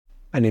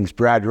My name's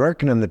Brad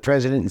Rourke, and I'm the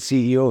president and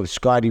CEO of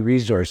Scottie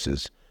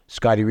Resources.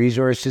 Scottie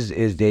Resources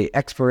is the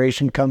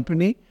exploration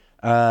company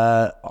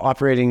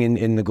operating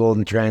in the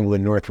Golden Triangle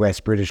in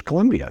northwest British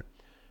Columbia.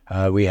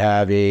 We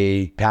have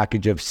a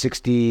package of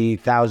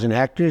 60,000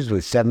 hectares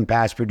with 7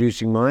 past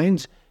producing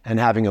mines and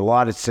having a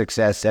lot of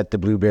success at the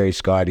Blueberry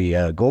Scottie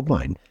gold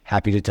mine.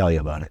 Happy to tell you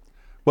about it.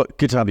 Well,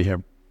 good to have you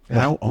here.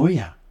 How are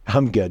you?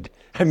 I'm good.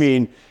 I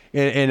mean,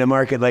 in a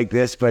market like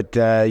this, but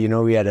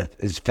we had a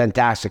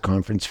fantastic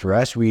conference for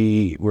us.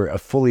 We were a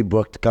fully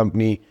booked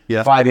company,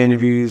 5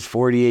 interviews,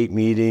 48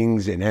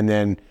 meetings, and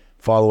then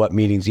follow-up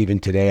meetings even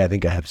today. I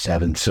think I have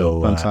 7.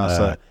 So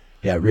fantastic.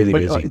 Really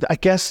busy. I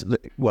guess,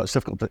 well, it's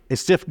difficult.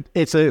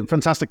 It's a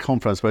fantastic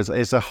conference, but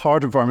it's a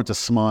hard environment to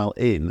smile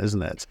in,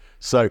 isn't it?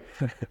 So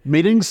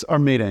meetings are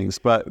meetings,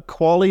 but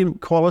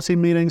quality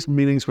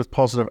meetings with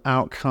positive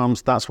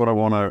outcomes, that's what I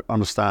want to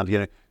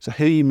understand. So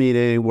who are you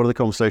meeting? What are the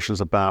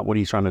conversations about? What are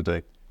you trying to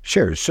do?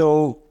 Sure.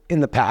 So in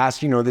the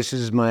past, this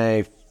is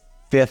my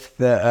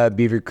 5th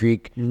Beaver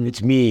Creek. Mm-hmm.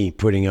 It's me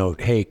putting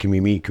out, hey, can we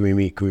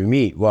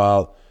meet?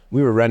 Well,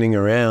 we were running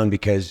around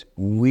because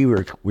we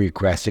were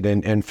requested,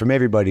 and from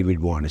everybody we'd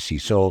want to see.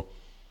 So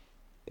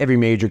every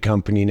major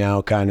company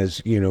now kind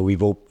of,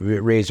 we've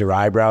raised their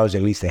eyebrows.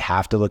 At least they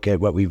have to look at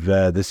what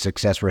the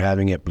success we're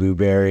having at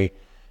Blueberry.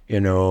 A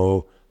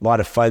lot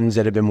of funds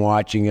that have been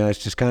watching us,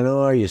 just kind of,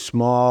 are you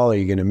small? Are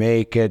you going to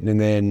make it? And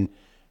then,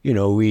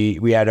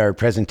 we had our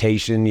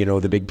presentation,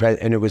 the big,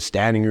 and it was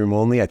standing room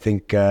only, I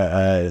think,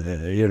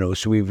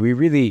 so we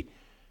really,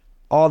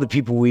 all the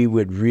people we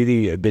would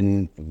really have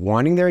been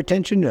wanting their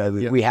attention,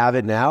 we have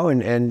it now,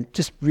 and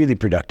just really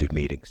productive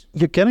meetings.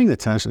 You're getting the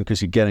attention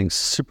because you're getting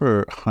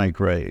super high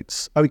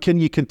grades. Can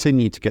you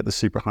continue to get the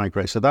super high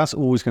grades? So that's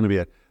always going to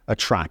be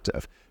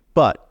attractive,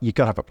 but you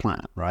got to have a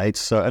plan, right?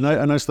 So I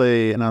noticed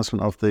the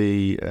announcement of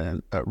the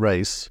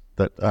race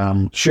that.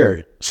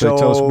 Sure. So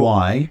tell us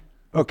why.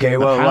 Okay.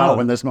 How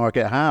in this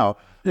market? How?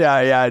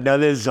 Yeah. No,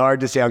 this is hard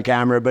to say on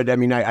camera, but I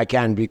mean, I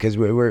can because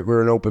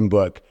we're an open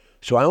book.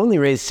 So I only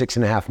raised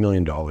 $6.5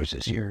 million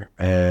this year.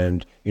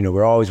 And, we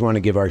always want to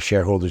give our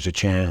shareholders a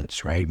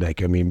chance, right?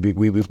 Like, I mean,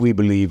 we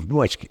believe,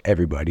 like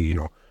everybody,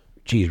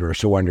 geez, we're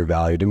so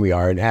undervalued, and we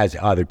are, and as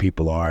other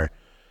people are.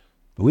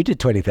 But we did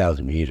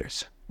 20,000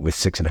 meters with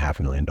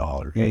 $6.5 million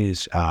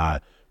raise.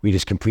 We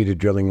just completed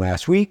drilling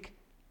last week,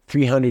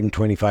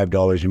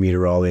 $325 a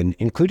meter all in,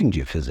 including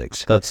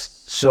geophysics. That's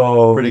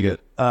so pretty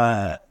good.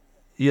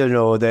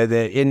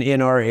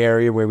 In our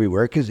area where we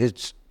work,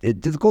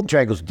 the Golden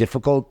Triangle is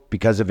difficult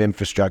because of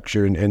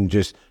infrastructure and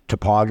just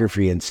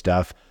topography and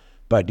stuff.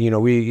 But,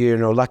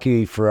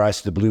 lucky for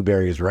us, the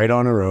Blueberry is right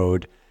on a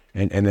road,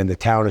 and then the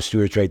town of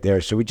Stewart's right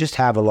there. So we just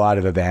have a lot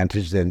of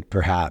advantage than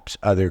perhaps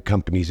other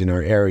companies in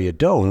our area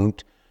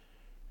don't.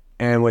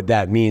 And what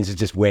that means is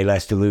just way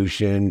less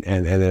dilution.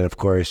 And then, of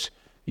course,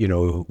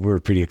 we're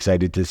pretpretty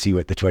excited to see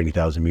what the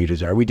 20,000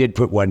 meters are. We did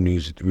put one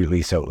news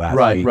release out last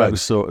week. Right.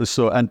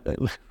 So, and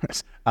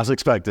as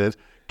expected,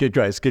 good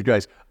grades.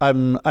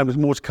 And there's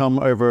more to come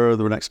over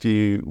the next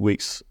few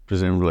weeks,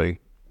 presumably.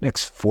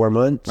 Next 4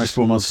 months.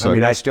 So.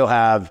 I still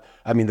have,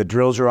 the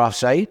drills are off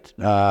site,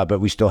 but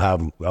we still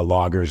have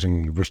loggers,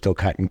 and we're still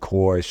cutting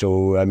core.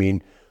 So,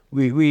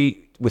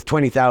 we with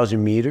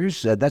 20,000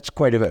 meters, that's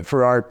quite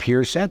for our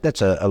peer set,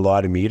 that's a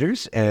lot of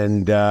meters.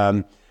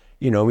 And,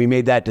 we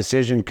made that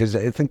decision because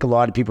I think a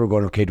lot of people are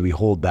going, okay, do we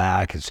hold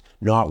back? It's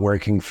not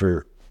working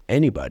for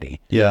anybody.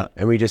 Yeah.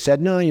 And we just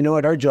said, no, you know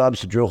what? Our job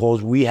is to drill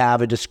holes. We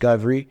have a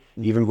discovery,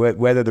 even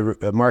whether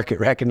the market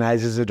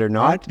recognizes it or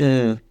not,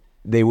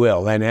 they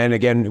will. And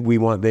again, we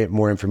want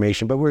more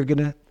information, but we're going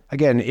to,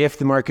 again, if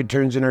the market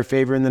turns in our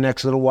favor in the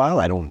next little while,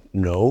 I don't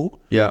know.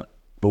 Yeah.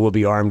 But we'll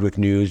be armed with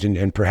news,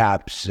 and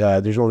perhaps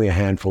there's only a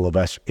handful of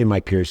us in my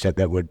peer set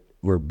that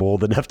were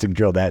bold enough to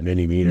drill that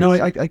many meters. No,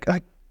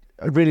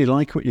 I really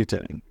like what you're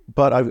doing,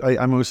 but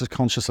I'm also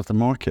conscious of the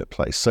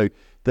marketplace. So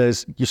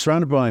you're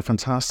surrounded by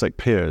fantastic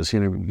peers,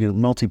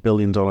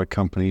 multi-billion-dollar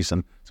companies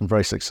and some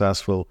very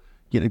successful,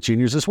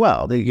 juniors as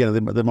well.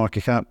 The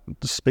market cap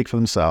speak for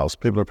themselves.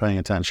 People are paying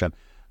attention,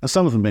 and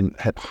some of them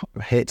have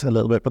been hit a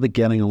little bit, but they're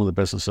getting on with the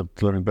business of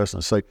delivering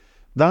business. So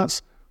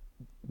that's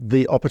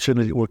the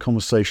opportunity or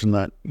conversation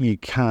that you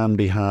can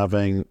be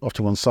having off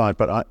to one side.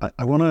 But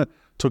I want to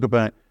talk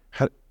about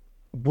how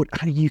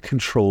do you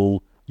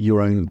control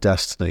your own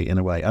destiny in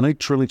a way? I know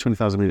drilling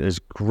 20,000 meters is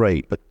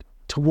great, but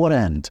to what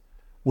end?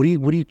 What are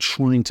you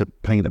trying to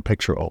paint a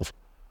picture of?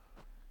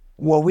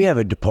 Well, we have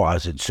a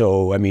deposit.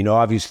 So,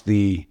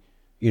 obviously,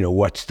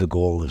 what's the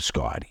goal of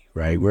Scottie,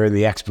 right? We're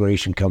the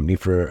exploration company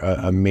for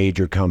a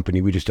major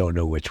company. We just don't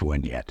know which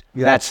one yet.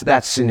 Yeah.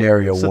 That's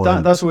scenario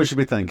one. That's what we should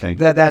be thinking.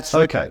 That's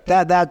okay.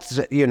 That's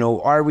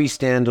are we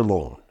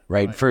standalone,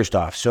 right? First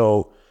off.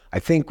 So I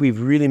think we've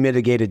really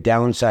mitigated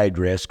downside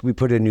risk. We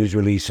put a news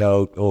release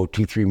out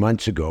 2-3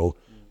 months ago.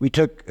 We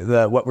took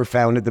what were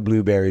found at the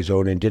Blueberry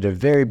Zone and did a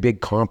very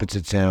big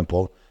composite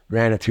sample,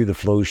 ran it through the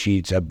flow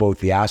sheets of both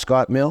the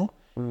SCOT mill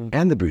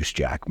and the Bruce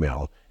Jack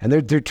mill. And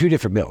they're 2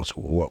 different mills.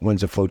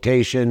 One's a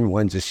flotation,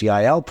 one's a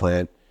CIL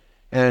plant.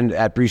 And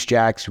at Bruce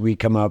Jack's, we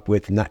come up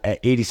with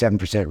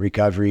 87%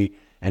 recovery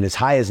and as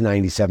high as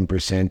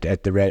 97%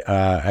 at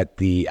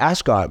the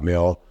SCOT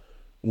mill,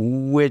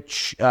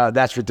 which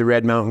that's with the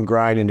Red Mountain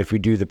grind. And if we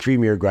do the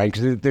Premier grind,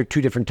 because they're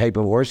two different type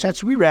of ore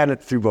sets, we ran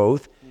it through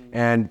both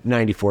and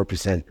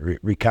 94%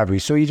 recovery.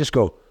 So you just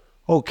go,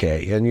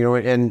 okay. And,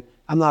 and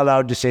I'm not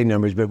allowed to say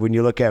numbers, but when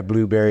you look at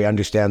Blueberry,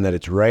 understand that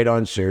it's right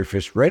on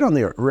surface,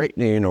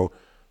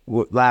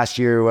 last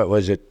year, what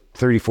was it?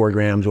 34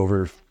 grams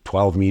over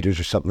 12 meters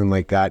or something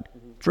like that.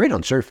 It's right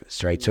on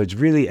surface, right? So it's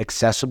really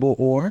accessible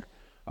ore.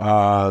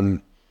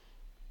 So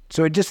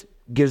it just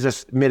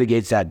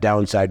mitigates that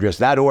downside risk.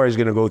 That ore is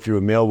going to go through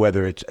a mill,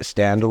 whether it's a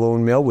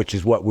standalone mill, which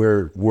is what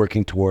we're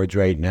working towards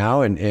right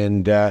now.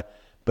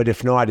 But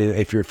if not,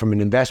 if you're from an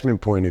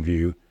investment point of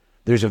view,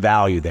 there's a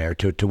value there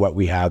to what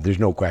we have. There's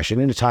no question.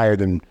 And it's higher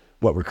than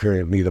what we're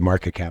currently the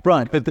market cap.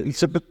 Right.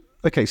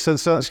 Okay, so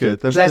that's good.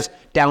 That's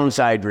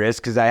downside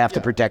risk because I have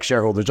to protect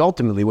shareholders.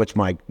 Ultimately, what's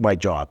my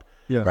job,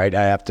 right?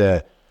 I have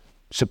to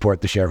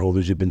support the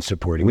shareholders who've been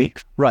supporting me.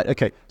 Right,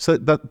 okay. So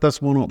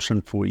that's one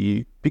option for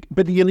you.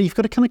 But you've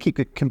got to kind of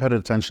keep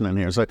competitive tension in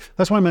here. So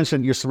that's why I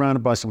mentioned you're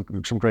surrounded by some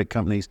great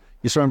companies.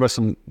 You're surrounded by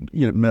some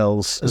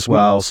mills as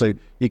well. So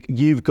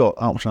you've got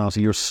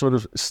optionality. You're sort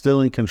of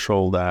still in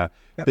control there.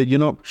 Yep. But you're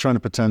not trying to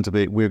pretend to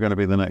be, we're going to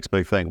be the next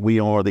big thing. We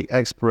are the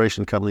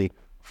exploration company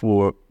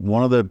for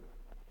one of the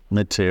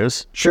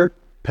mid-tiers. Sure.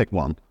 Pick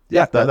one.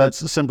 Yeah.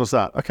 That's as simple as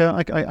that. Okay,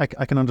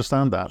 I can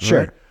understand that. Sure.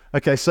 Right?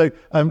 Okay, so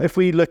if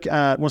we look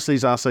at, once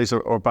these assays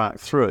are back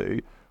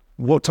through,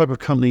 what type of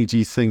company do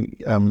you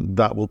think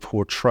that will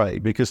portray?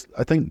 Because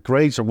I think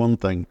grades are one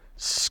thing,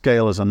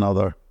 scale is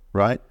another,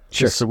 right?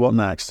 Sure. So what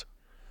next?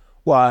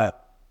 Well,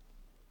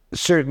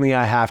 certainly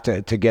I have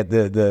to get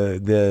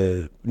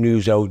the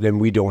news out,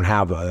 and we don't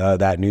have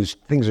that news.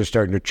 Things are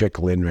starting to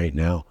trickle in right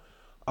now.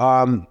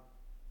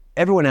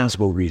 Everyone asks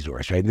about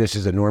resource, right? This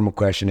is a normal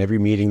question every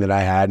meeting that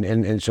I had.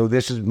 And so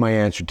this is my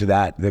answer to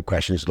that. The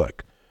question is,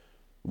 look,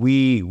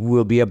 we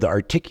will be able to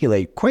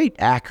articulate quite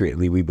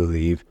accurately, we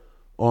believe,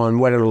 on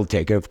what it'll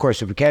take. Of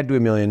course, if we can't do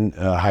 1 million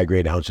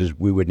high-grade ounces,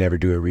 we would never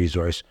do a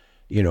resource.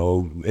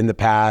 In the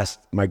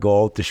past, my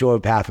goal to show a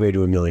pathway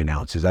to 1 million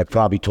ounces. I've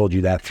probably told you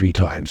that 3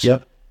 times.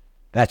 Yep.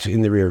 That's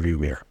in the rearview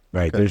mirror,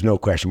 right? Okay. There's no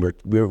question.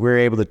 We're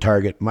able to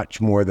target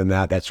much more than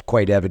that. That's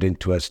quite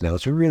evident to us now.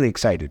 So we're really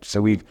excited.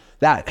 So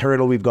that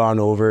hurdle we've gone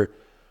over.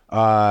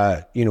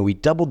 We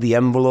doubled the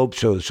envelope,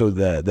 so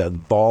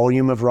the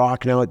volume of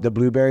rock now at the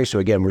Blueberry. So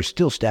again, we're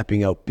still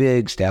stepping out,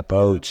 big step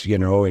outs,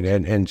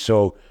 and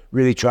so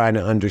really trying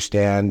to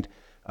understand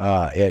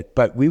it.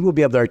 But we will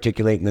be able to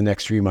articulate in the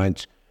next 3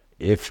 months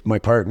if my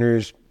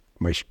partners,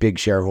 my big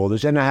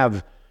shareholders, and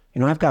I've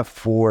got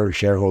 4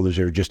 shareholders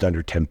that are just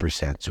under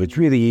 10%. So it's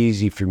really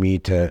easy for me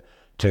to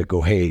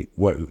go, hey,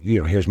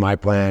 here's my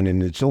plan,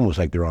 and it's almost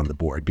like they're on the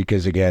board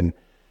because again,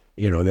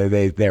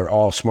 they're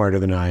all smarter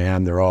than I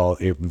am. They're all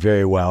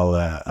very well,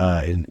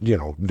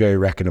 very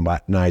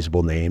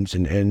recognizable names.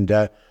 And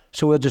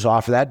so we'll just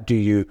offer that.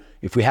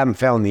 If we haven't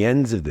found the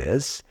ends of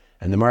this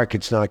and the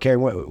market's not caring,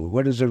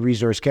 what does a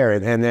resource care?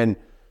 And then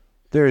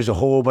there's a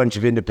whole bunch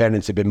of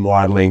independents that have been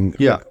modeling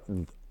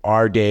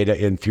our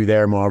data and through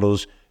their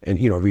models. And,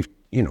 we've,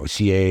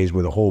 CAs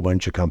with a whole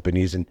bunch of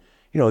companies and,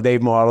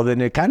 they've modeled it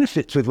and it kind of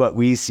fits with what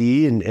we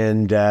see.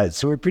 And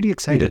so we're pretty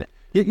excited.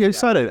 You're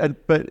excited,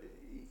 but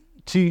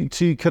to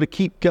kind of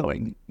keep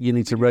going, you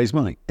need to raise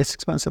money. It's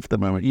expensive at the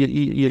moment.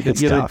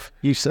 It's tough.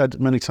 You said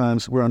many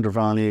times we're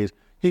undervalued.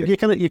 You're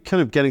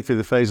kind of getting through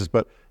the phases,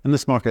 but in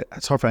this market,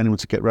 it's hard for anyone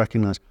to get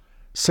recognized.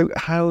 So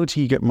how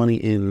do you get money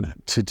in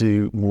to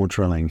do more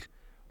drilling?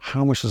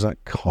 How much does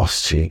that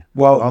cost you?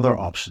 Well, other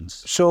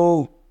options.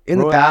 So in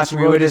the past,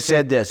 we would have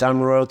said this,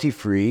 I'm royalty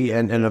free.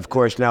 And of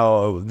course,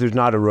 now there's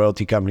not a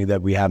royalty company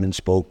that we haven't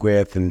spoke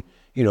with. And,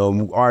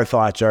 our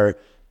thoughts are,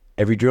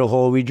 every drill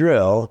hole we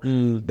drill,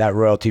 that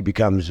royalty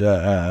becomes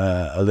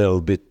a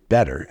little bit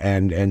better.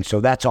 And so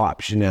that's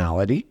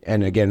optionality.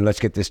 And again, let's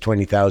get this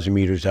 20,000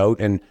 meters out.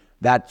 And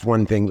that's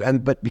one thing.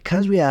 But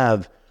because we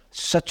have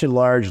such a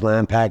large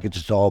land package,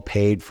 it's all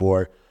paid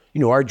for.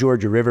 Our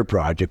Georgia River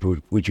project,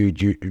 which we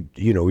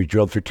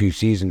drilled for 2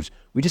 seasons,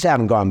 we just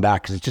haven't gone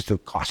back because it just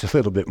costs a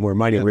little bit more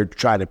money. Yeah. We're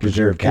trying to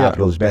preserve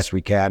capital as best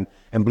we can.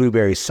 And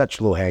Blueberry is such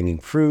low-hanging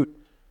fruit.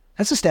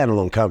 That's a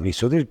standalone company.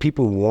 So there's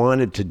people who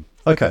wanted to.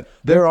 Okay.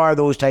 There are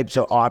those types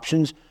of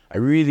options. I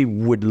really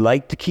would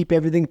like to keep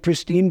everything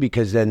pristine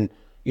because then,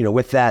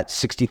 with that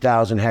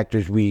 60,000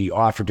 hectares we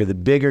offer to the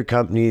bigger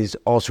companies,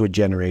 also a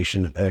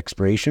generation of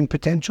exploration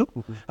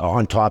potential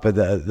on top of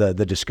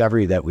the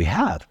discovery that we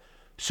have.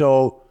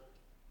 So,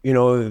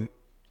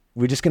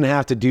 we're just going to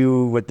have to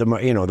do what the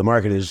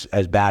market is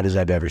as bad as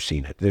I've ever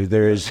seen it.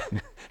 There is,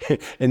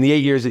 in the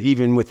 8 years,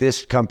 even with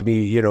this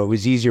company, it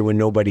was easier when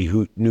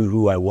nobody knew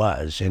who I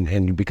was.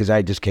 And because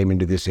I just came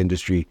into this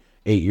industry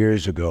 8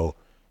 years ago,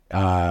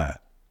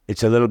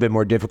 it's a little bit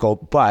more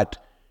difficult,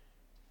 but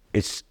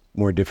it's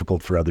more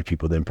difficult for other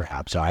people than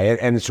perhaps I.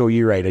 And so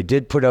you're right. I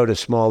did put out a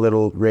small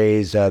little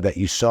raise that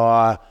you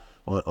saw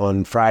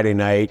on Friday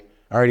night.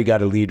 I already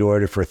got a lead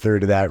order for a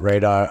third of that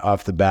right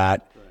off the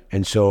bat.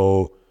 And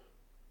so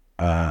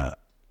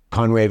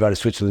Conway out of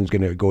Switzerland is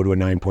going to go to a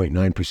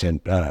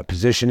 9.9%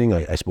 positioning.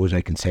 I suppose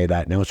I can say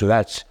that now. So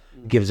that's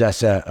gives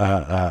us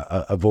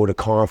a vote of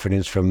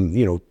confidence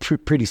from,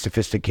 pretty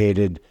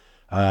sophisticated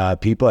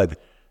people.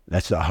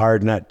 That's a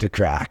hard nut to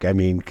crack. I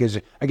mean, because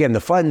again,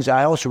 the funds,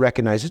 I also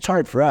recognize it's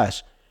hard for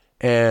us.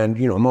 And,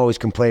 I'm always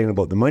complaining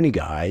about the money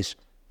guys,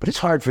 but it's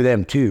hard for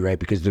them too, right?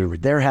 Because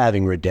they're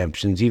having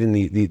redemptions, even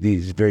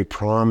these very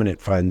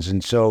prominent funds.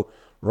 And so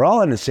we're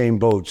all in the same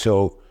boat.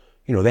 So,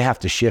 they have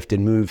to shift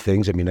and move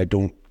things. I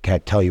mean,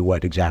 can't tell you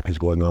what exactly is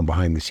going on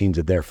behind the scenes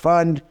of their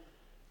fund,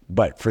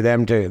 but for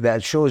them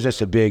that shows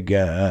us a big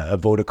a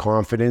vote of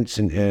confidence.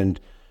 And,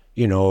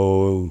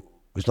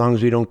 as long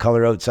as we don't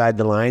color outside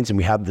the lines and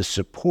we have the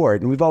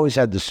support, and we've always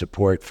had the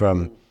support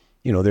from,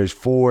 there's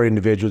 4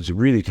 individuals that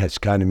really has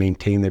kind of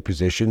maintained their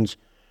positions.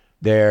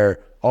 They're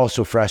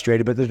also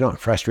frustrated, but they're not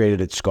frustrated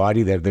at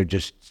Scottie. They're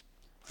just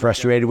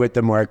frustrated with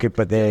the market,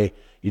 but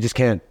you just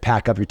can't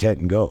pack up your tent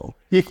and go.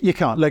 You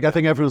can't. Like, I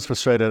think everyone's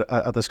frustrated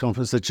at this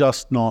conference. There's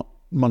just not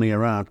money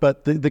around.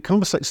 But the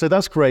conversation, so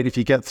that's great if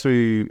you get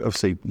through,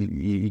 obviously,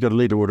 you got a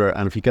leader order,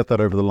 and if you get that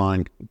over the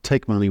line,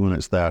 take money when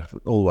it's there,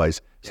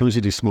 always, as long as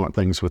you do smart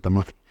things with the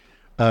money.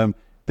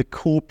 The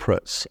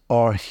corporates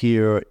are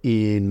here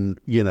in,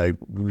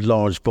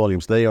 large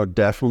volumes. They are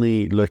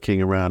definitely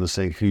looking around and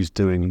saying who's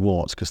doing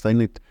what, because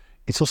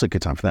it's also a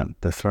good time for them.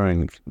 They're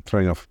throwing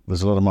off,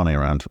 there's a lot of money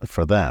around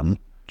for them.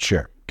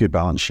 Sure. Good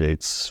balance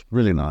sheets,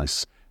 really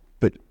nice.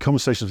 But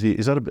conversations with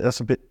you, that's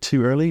a bit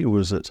too early, or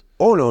was it?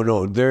 Oh,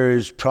 no.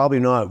 There's probably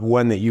not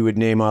one that you would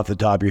name off the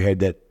top of your head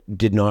that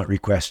did not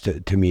request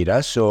to meet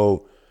us.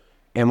 So,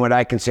 and what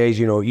I can say is,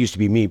 it used to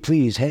be me,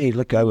 please, hey,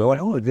 look,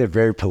 they're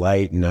very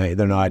polite and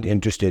they're not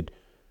interested.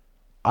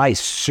 I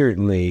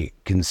certainly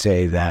can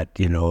say that,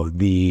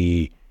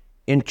 the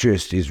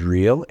interest is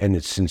real and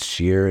it's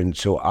sincere. And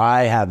so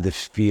I have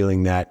this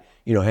feeling that,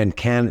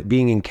 and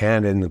being in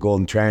Canada in the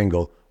Golden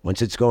Triangle,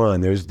 once it's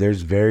gone,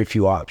 there's very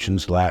few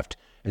options left.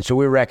 And so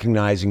we're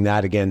recognizing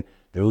that, again,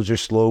 those are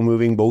slow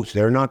moving boats.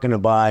 They're not going to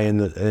buy in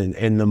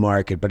the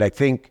market. But I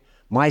think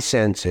my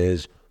sense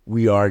is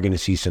we are going to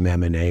see some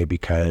M&A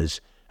because,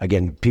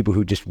 again, people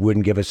who just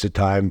wouldn't give us the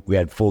time, we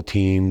had full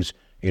teams,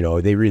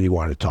 they really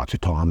wanted to talk to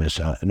Thomas,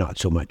 not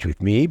so much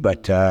with me,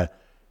 but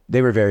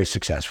they were very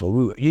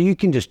successful. You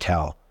can just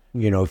tell,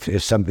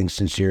 if something's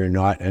sincere or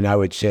not. And I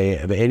would say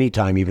at any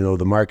time, even though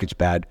the market's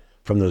bad,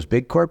 from those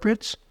big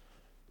corporates,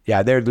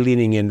 yeah, they're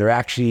leaning in. They're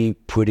actually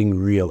putting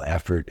real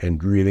effort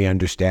and really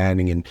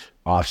understanding and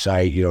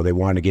offsite. They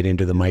want to get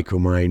into the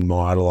micromine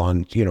model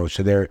on,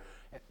 so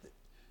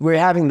we're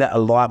having a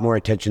lot more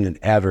attention than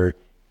ever.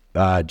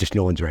 Just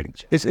no one's writing.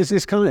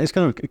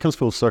 It comes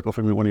full circle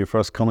for me. One of your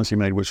first comments you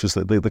made, which is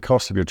that the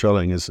cost of your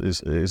drilling is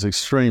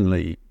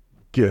extremely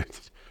good.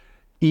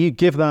 You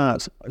give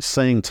that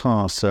same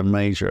task to a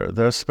major,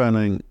 they're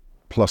spending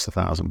plus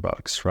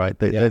 $1,000, right?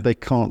 They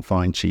can't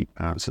find cheap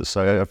answers.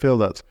 So I feel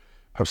that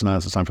perhaps now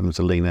it's time for them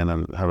to lean in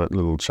and have a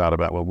little chat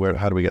about,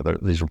 how do we get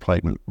these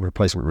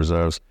replacement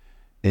reserves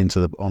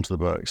onto the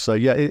books? So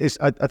yeah,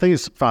 I think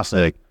it's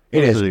fascinating.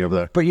 It is over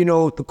there. But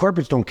the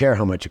corporates don't care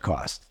how much it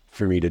costs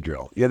for me to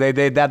drill. Yeah,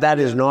 that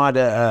is not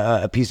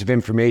a piece of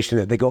information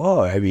that they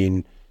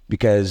go,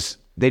 because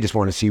they just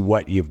want to see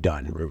what you've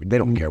done. They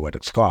don't care what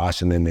it's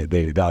cost, and then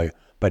they value.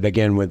 But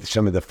again, with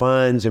some of the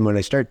funds, and when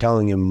I start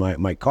telling them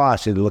my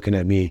costs, they're looking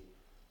at me,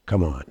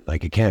 come on,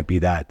 like it can't be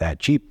that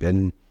cheap.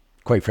 And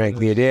quite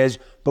frankly, it is.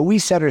 But we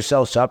set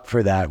ourselves up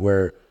for that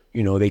where,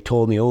 they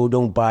told me,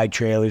 don't buy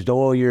trailers.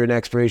 You're an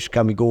exploration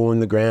company, go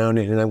in the ground.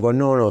 And I'm going,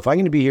 no, if I'm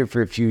going to be here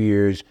for a few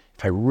years,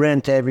 if I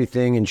rent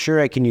everything, and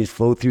sure, I can use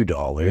flow through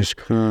dollars,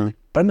 but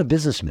I'm a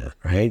businessman,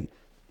 right?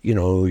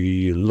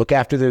 You look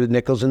after the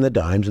nickels and the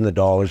dimes, and the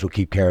dollars will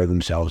keep care of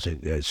themselves,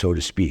 so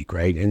to speak,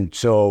 right? And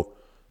so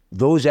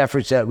those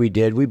efforts that we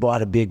did, we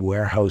bought a big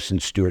warehouse in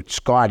Stewart.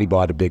 Scottie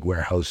bought a big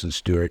warehouse in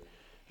Stewart,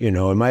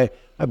 and my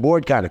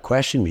board kind of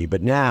questioned me,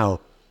 but now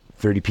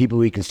 30 people,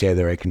 we can stay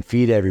there. I can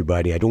feed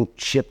everybody. I don't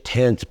ship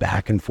tents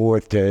back and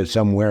forth to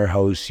some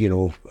warehouse,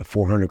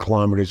 400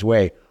 kilometers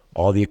away.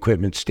 All the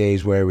equipment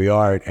stays where we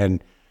are.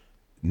 And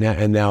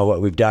now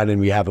what we've done,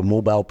 and we have a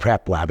mobile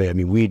prep lab.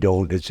 We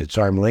don't, it's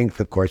arm length,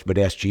 of course, but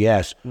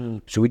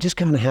SGS. So we just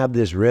kind of have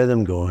this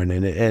rhythm going.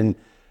 And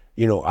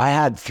I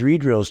had 3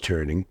 drills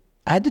turning.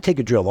 I had to take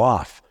a drill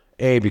off,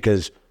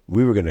 because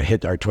we were going to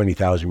hit our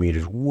 20,000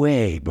 meters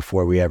way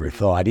before we ever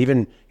thought.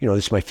 Even,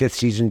 this is my 5th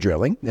season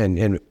drilling,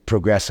 and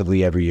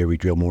progressively every year we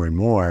drill more and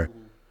more.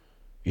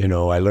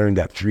 I learned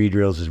that 3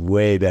 drills is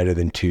way better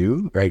than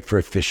 2, right, for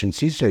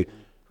efficiency. So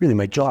really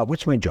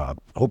what's my job?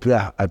 Hopefully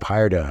I've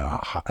hired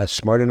a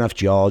smart enough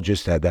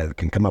geologist that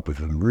can come up with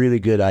some really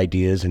good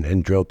ideas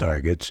and drill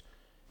targets.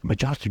 My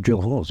job's to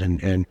drill holes,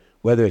 and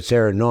whether it's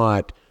there or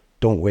not,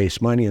 don't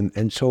waste money.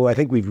 And so I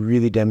think we've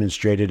really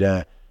demonstrated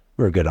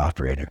we're a good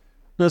operator.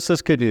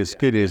 That's good news.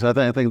 Good news.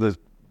 I think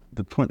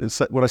the point is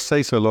what I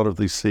say to a lot of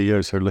these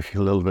CEOs who are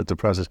looking a little bit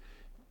depressed is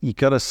you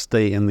got to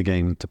stay in the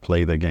game to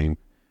play the game,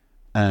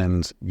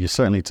 and you're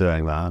certainly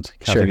doing that.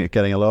 Sure.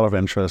 Getting a lot of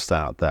interest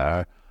out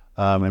there.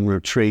 and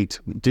retreat.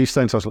 Do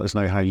stay in touch. Let us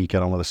know how you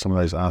get on with some of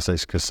those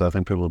assets, because I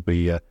think people will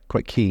be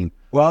quite keen.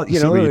 Well, to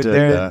see what you're doing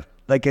there.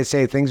 Like I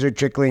say, things are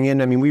trickling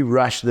in. I mean, we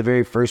rushed the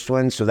very first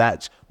one, so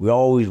we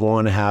always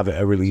want to have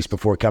a release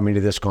before coming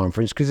to this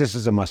conference, because this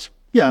is a must.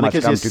 Yeah, and it must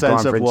gives you a come to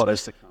sense conference. of what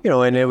is to come. You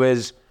know, and it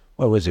was,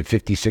 what was it,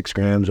 56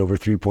 grams over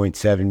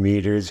 3.7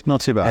 meters.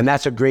 Not too bad. And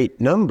that's a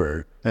great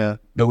number. Yeah.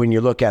 But when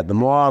you look at the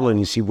model and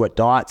you see what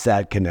dots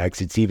that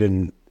connects, it's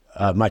even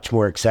much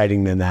more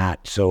exciting than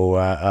that.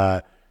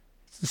 So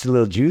it's a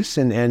little juice.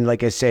 And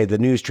like I say, the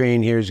news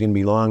train here is going to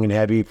be long and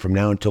heavy from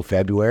now until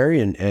February,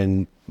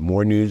 and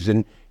more news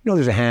than,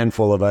 there's a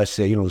handful of us.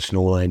 The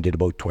Snowline did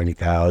about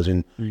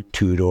 20,000,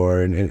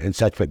 two-door and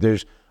such, but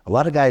there's a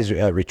lot of guys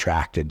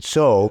retracted.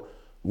 So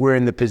we're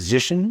in the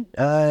position,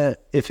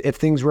 if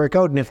things work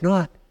out, and if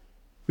not,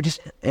 we're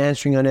just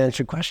answering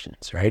unanswered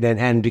questions, right?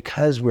 And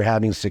because we're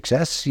having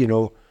success,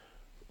 again,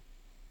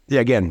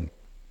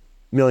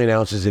 1,000,000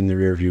 ounces in the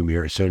rearview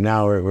mirror. So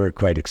now we're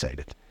quite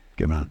excited.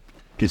 Good man.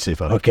 Good to see you,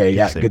 Father. Okay,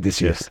 yeah, good to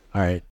see you. All right.